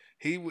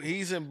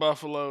 He's in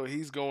Buffalo.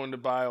 He's going to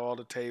buy all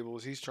the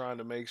tables. He's trying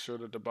to make sure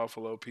that the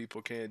Buffalo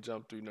people can't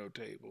jump through no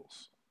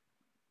tables.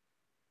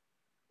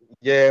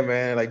 Yeah,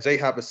 man. Like,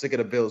 J-Hop is sick of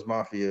the Bills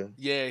Mafia.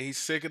 Yeah, he's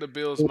sick of the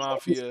Bills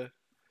Mafia.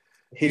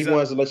 He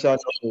wants to let y'all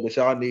know that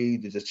y'all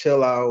need to just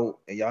chill out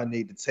and y'all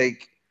need to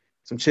take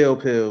some chill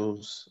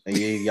pills, and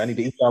y'all need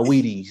to eat y'all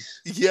Wheaties.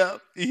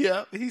 Yep.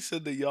 He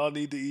said that y'all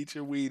need to eat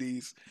your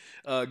Wheaties.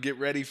 Get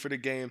ready for the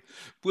game.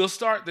 We'll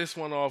start this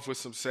one off with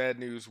some sad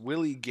news.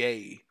 Willie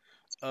Gay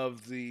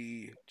of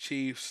the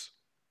Chiefs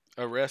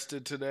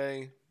arrested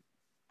today.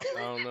 I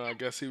don't know. I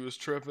guess he was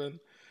tripping.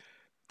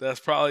 That's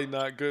probably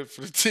not good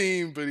for the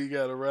team, but he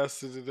got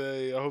arrested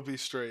today. I hope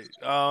he's straight.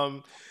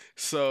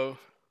 So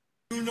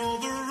you know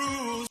the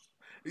rules,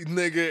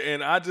 nigga,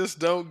 and I just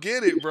don't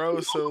get it, bro.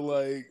 So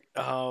like.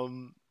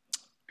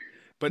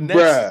 But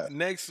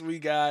next we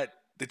got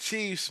the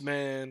Chiefs,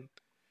 man.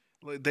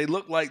 They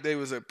look like they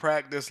was at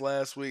practice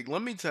last week.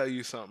 Let me tell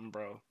you something,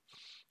 bro.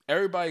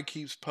 Everybody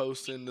keeps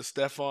posting the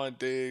Stephon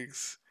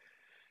Diggs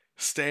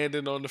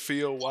standing on the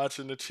field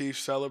watching the Chiefs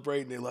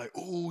celebrate, and they're like,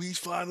 "Ooh, he's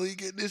finally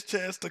getting his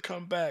chance to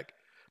come back."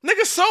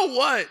 Nigga, so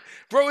what?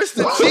 Bro, it's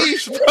the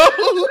Chiefs, bro.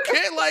 Who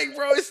can't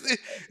bro,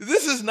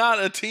 this is not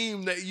a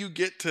team that you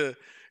get to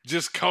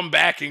just come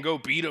back and go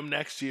beat them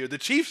next year. The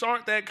Chiefs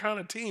aren't that kind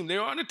of team. They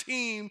aren't a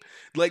team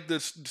like the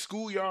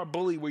schoolyard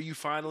bully where you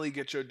finally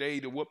get your day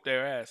to whoop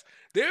their ass.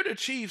 They're the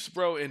Chiefs,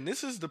 bro, and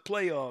this is the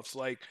playoffs.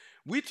 Like,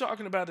 we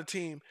talking about a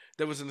team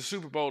that was in the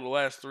Super Bowl the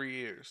last 3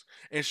 years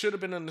and should have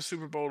been in the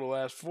Super Bowl the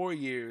last 4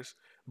 years,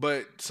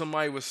 but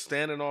somebody was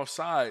standing off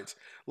sides.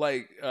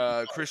 Like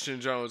Christian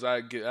Jones,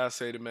 I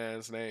say the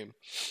man's name.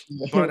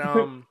 But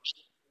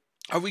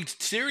are we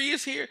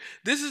serious here?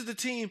 This is the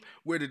team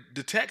where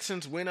the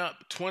Texans went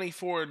up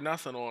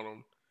 24-0 on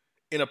them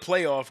in a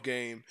playoff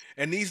game,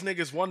 and these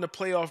niggas won the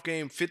playoff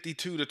game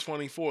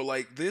 52-24.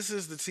 Like, this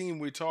is the team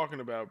we're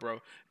talking about,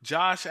 bro.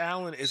 Josh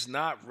Allen is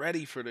not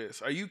ready for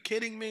this. Are you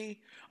kidding me?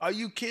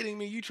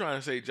 You trying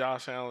to say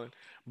Josh Allen?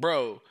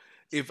 Bro,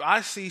 if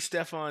I see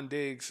Stephon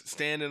Diggs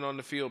standing on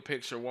the field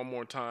picture one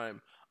more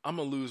time, I'm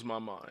gonna lose my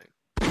mind.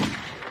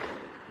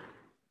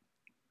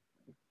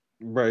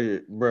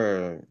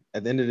 Bruh.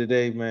 At the end of the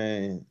day,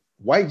 man,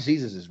 White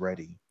Jesus is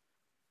ready.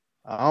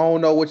 I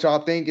don't know what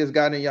y'all think has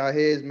gotten in y'all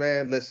heads,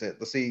 man. Listen,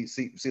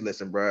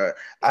 listen, bruh.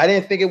 I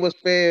didn't think it was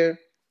fair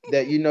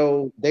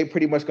that they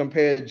pretty much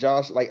compared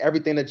Josh, like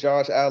everything that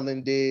Josh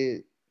Allen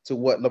did to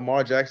what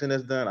Lamar Jackson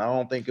has done. I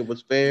don't think it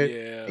was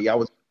fair. Yeah. I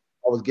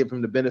was giving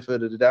him the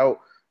benefit of the doubt,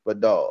 but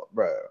dog,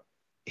 bruh,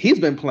 he's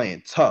been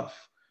playing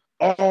tough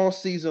all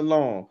season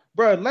long,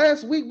 bro.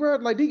 Last week, bro,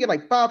 like did he get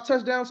like 5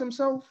 touchdowns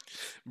himself,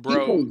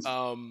 bro?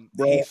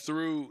 He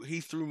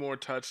threw more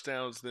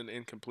touchdowns than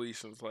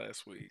incompletions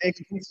last week,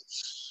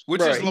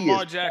 which is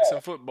Lamar Jackson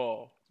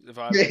football. If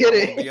I'm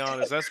gonna be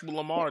honest, that's what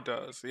Lamar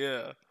does.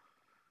 Yeah,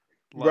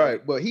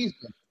 right. But he's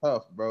been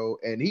tough, bro,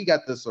 and he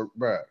got this,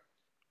 bro.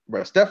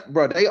 Steph,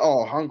 bro, they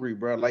all hungry,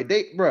 bro. Like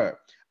bro.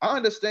 I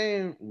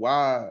understand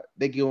why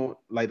they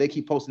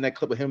keep posting that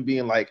clip of him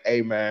being like,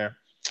 "Hey, man,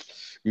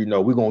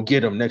 we're going to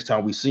get him next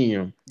time we see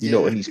him,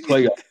 in these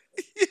playoffs."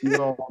 You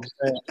know what I'm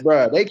saying?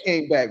 Bro, they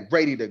came back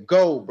ready to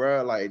go,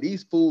 bro. Like,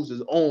 these fools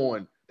is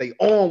on. They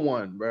on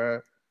one,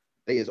 bro.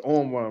 They is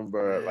on one,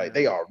 bro. Like,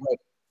 they are ready.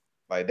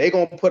 Like, they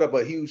going to put up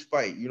a huge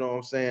fight. You know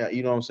what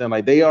I'm saying?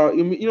 Like, they are,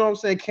 you know what I'm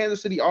saying?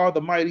 Kansas City are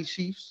the mighty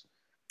Chiefs.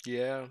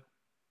 Yeah.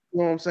 You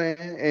know what I'm saying?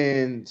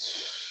 And,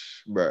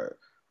 bro,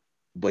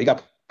 but you got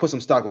to put some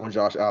stock on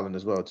Josh Allen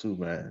as well, too,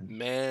 man.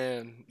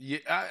 Man,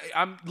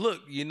 I'm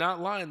look. You're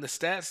not lying. The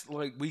stats,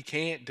 like we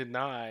can't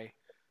deny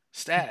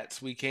stats.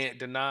 We can't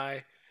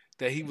deny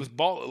that he was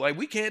balling. Like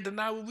we can't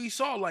deny what we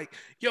saw. Like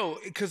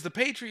because the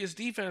Patriots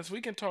defense,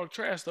 we can talk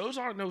trash. Those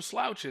aren't no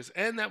slouches,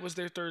 and that was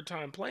their 3rd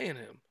time playing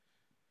him.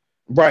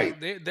 Right.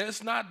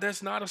 That's not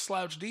a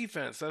slouch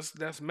defense.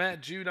 That's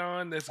Matt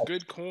Judon. That's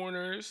good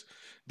corners.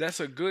 That's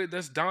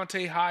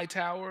Dante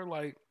Hightower.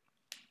 Like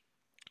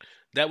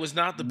that was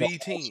not the B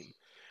team.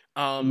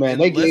 Man,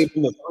 they gave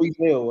him the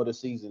 3-0 of the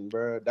season,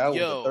 bro. That was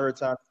the 3rd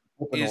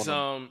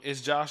time.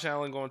 Is Josh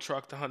Allen going to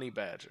truck the Honey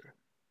Badger?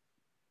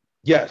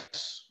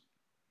 Yes.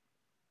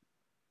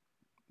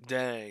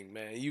 Dang,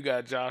 man, you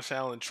got Josh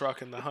Allen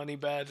trucking the Honey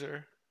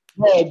Badger.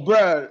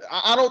 Bro,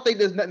 I don't think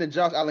there's nothing that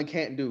Josh Allen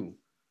can't do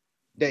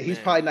that he's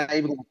probably not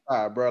even going to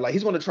try, bro. Like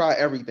he's going to try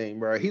everything,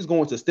 bro. He's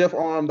going to stiff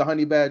arm the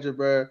Honey Badger,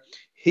 bro.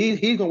 He's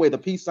going to wave the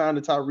peace sign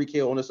to Tyreek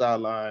Hill on the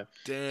sideline.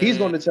 He's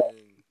going to tell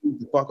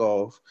the fuck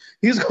off.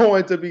 He's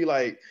going to be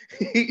like,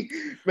 he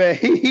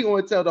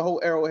going to tell the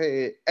whole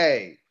Arrowhead,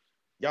 "Hey,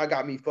 y'all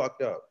got me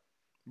fucked up."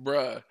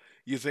 Bruh,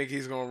 you think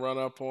he's going to run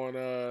up on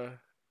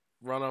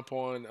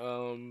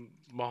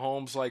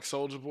Mahomes like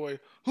Soulja Boy?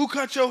 Who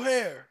cut your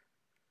hair?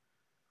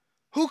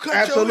 Who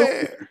cut your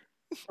hair?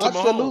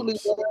 Absolutely,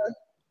 bro.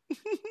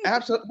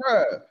 Absolutely,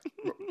 bro.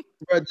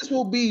 This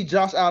will be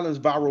Josh Allen's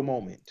viral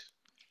moment.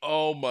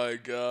 Oh my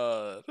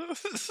God!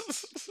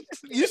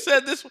 You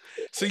said this,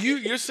 so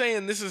you're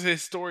saying this is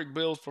historic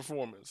Bills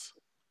performance?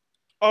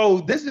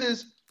 This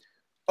is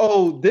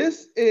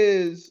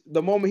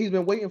the moment he's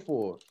been waiting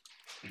for.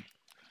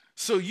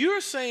 So you're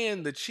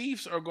saying the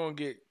Chiefs are going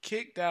to get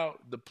kicked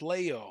out the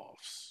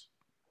playoffs?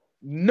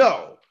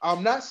 No,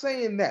 I'm not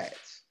saying that.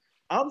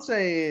 I'm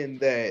saying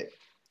that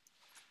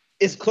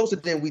it's closer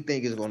than we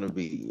think it's going to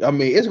be. I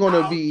mean, it's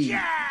going to be.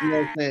 Yeah! You know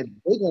what I'm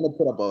saying? They're going to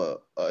put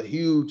up a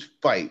huge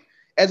fight.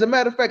 As a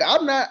matter of fact,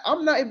 I'm not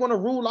even going to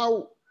rule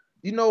out,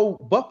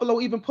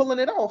 Buffalo even pulling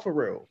it off for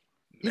real.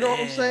 You know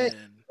what I'm saying?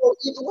 So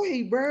either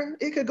way, bro,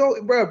 it could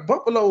go, bro.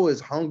 Buffalo is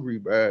hungry,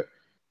 bro,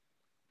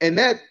 and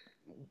that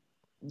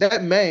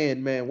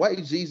man,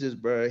 White Jesus,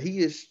 bro, he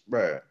is,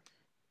 bro.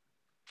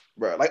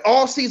 Like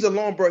all season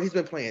long, bro, he's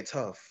been playing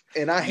tough,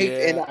 and I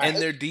hate. And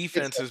their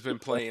defense has been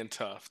playing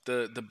tough.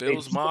 The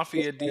Bills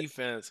Mafia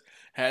defense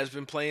has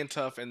been playing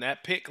tough, and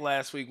that pick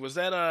last week was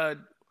that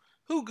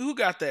Who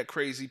got that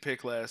crazy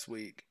pick last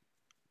week?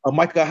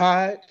 Micah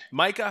Hyde.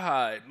 Micah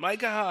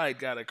Hyde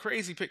got a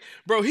crazy pick.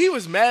 Bro, he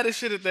was mad as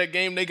shit at that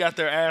game. They got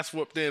their ass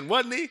whooped in,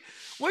 wasn't he?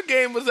 What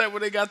game was that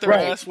when they got their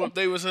ass whooped?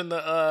 They was in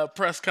the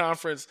press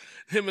conference.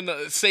 Him and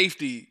the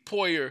safety,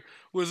 Poyer,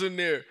 was in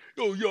there.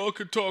 "Oh, y'all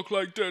could talk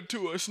like that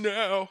to us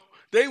now."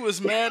 They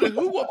was mad at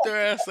who whooped their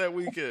ass that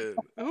weekend?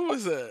 Who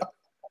was that?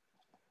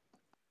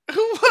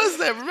 Who was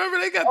that? Remember,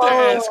 they got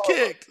their ass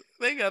kicked.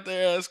 They got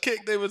their ass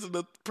kicked. They was in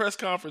the press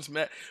conference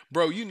mad.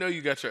 Bro, you know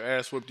you got your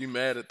ass whooped. You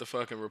mad at the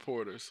fucking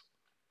reporters.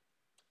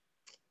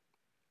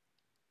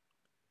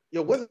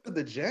 Yo, was it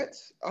the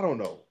Jets? I don't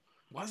know.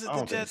 Was it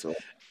the Jets? So.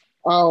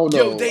 I don't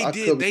know. Yo, they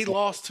did. They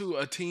lost to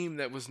a team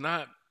that was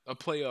not a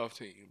playoff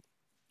team.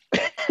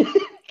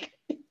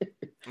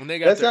 And they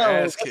got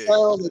their ass kicked. That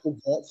sounds like the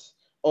Jets.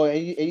 Oh, and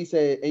he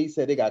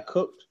said they got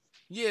cooked?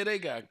 Yeah, they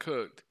got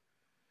cooked.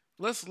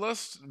 Let's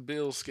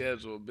Bills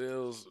schedule.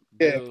 Bills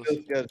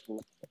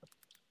schedule.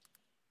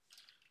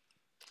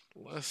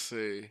 Let's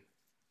see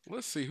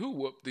who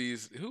whooped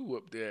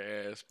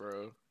their ass,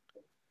 bro.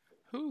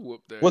 Who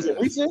whooped their ass? Was it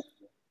recent?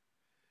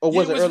 Or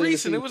was it was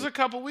recent? It was a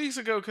couple weeks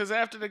ago because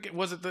after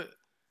was it the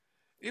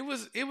It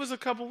was a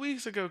couple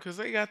weeks ago because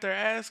they got their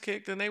ass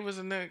kicked and they was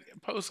in the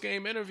post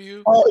game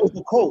interview. Oh, it was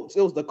the Colts.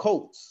 It was the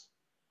Colts.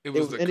 It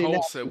was the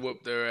Colts that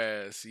whooped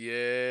their ass.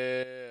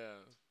 Yeah.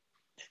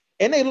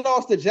 And they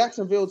lost to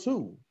Jacksonville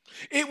too.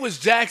 It was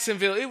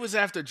Jacksonville. It was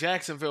after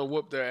Jacksonville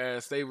whooped their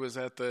ass. They was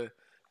at the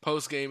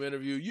post game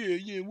interview.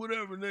 Yeah,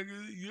 whatever, nigga.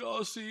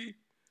 Y'all see,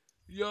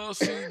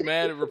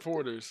 mad at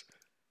reporters.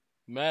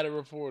 Mad at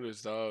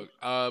reporters, dog.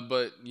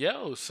 But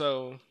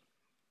so.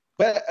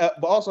 But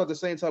also at the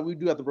same time, we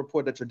do have to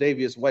report that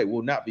Tre'Davious White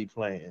will not be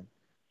playing.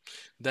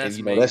 That's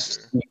major.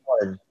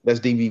 That's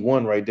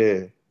DB1 right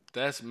there.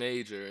 That's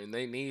major, and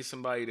they need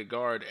somebody to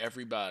guard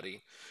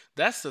everybody.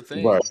 That's the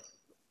thing. Right.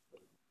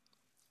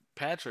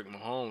 Patrick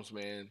Mahomes,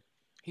 man,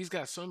 he's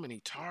got so many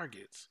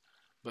targets,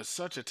 but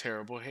such a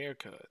terrible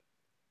haircut.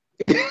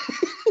 The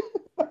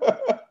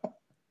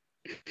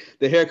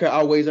haircut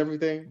outweighs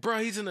everything? Bro,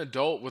 he's an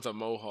adult with a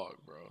mohawk,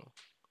 bro.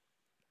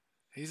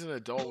 He's an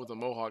adult with a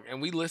mohawk,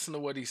 and we listen to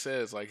what he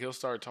says. Like, he'll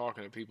start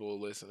talking and people will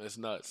listen. It's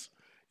nuts.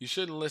 You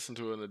shouldn't listen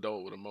to an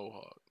adult with a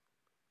mohawk.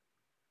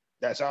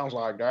 That sounds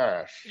like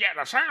Dash. Yeah,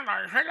 that sounds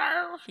like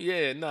hello.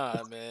 Yeah,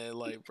 nah, man.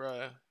 Like,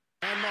 bruh.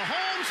 And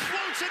Mahomes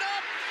floats it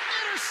up.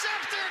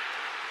 Intercepted.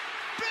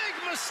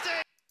 Big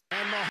mistake.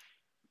 And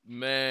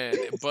Man,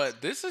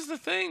 but this is the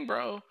thing,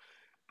 bro.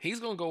 He's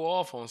going to go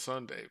off on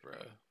Sunday, bro.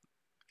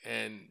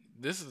 And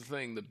this is the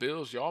thing. The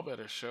Bills, y'all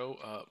better show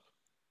up.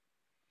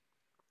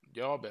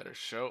 Y'all better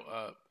show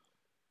up.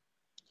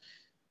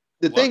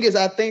 The thing is,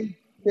 I think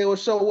they will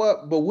show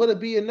up, but would it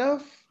be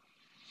enough?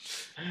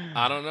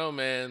 I don't know,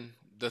 man.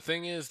 The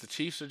thing is, the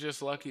Chiefs are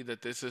just lucky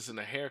that this isn't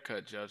a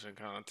haircut judging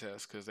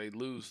contest because they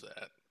lose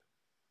that.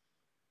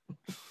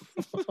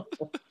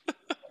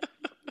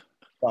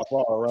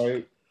 All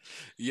right.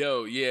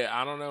 Yo, yeah,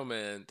 I don't know,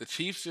 man. The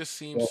Chiefs just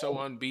seem so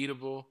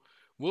unbeatable.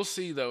 We'll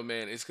see, though,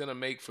 man. It's going to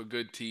make for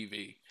good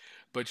TV.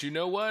 But you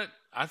know what?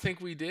 I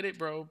think we did it,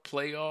 bro.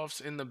 Playoffs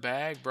in the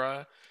bag,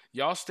 bro.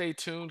 Y'all stay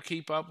tuned.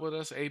 Keep up with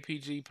us,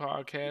 APG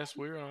Podcast.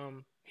 We're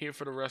here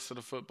for the rest of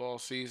the football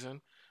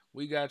season.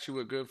 We got you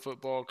with good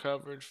football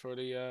coverage for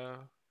the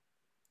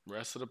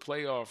rest of the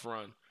playoff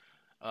run.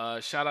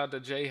 Shout out to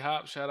J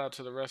Hop. Shout out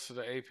to the rest of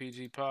the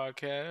APG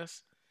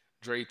Podcast.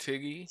 Dre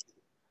Tiggy.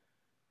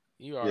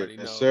 You already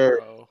know, sir.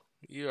 bro.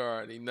 You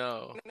already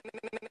know.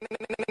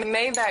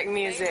 Maybach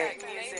music.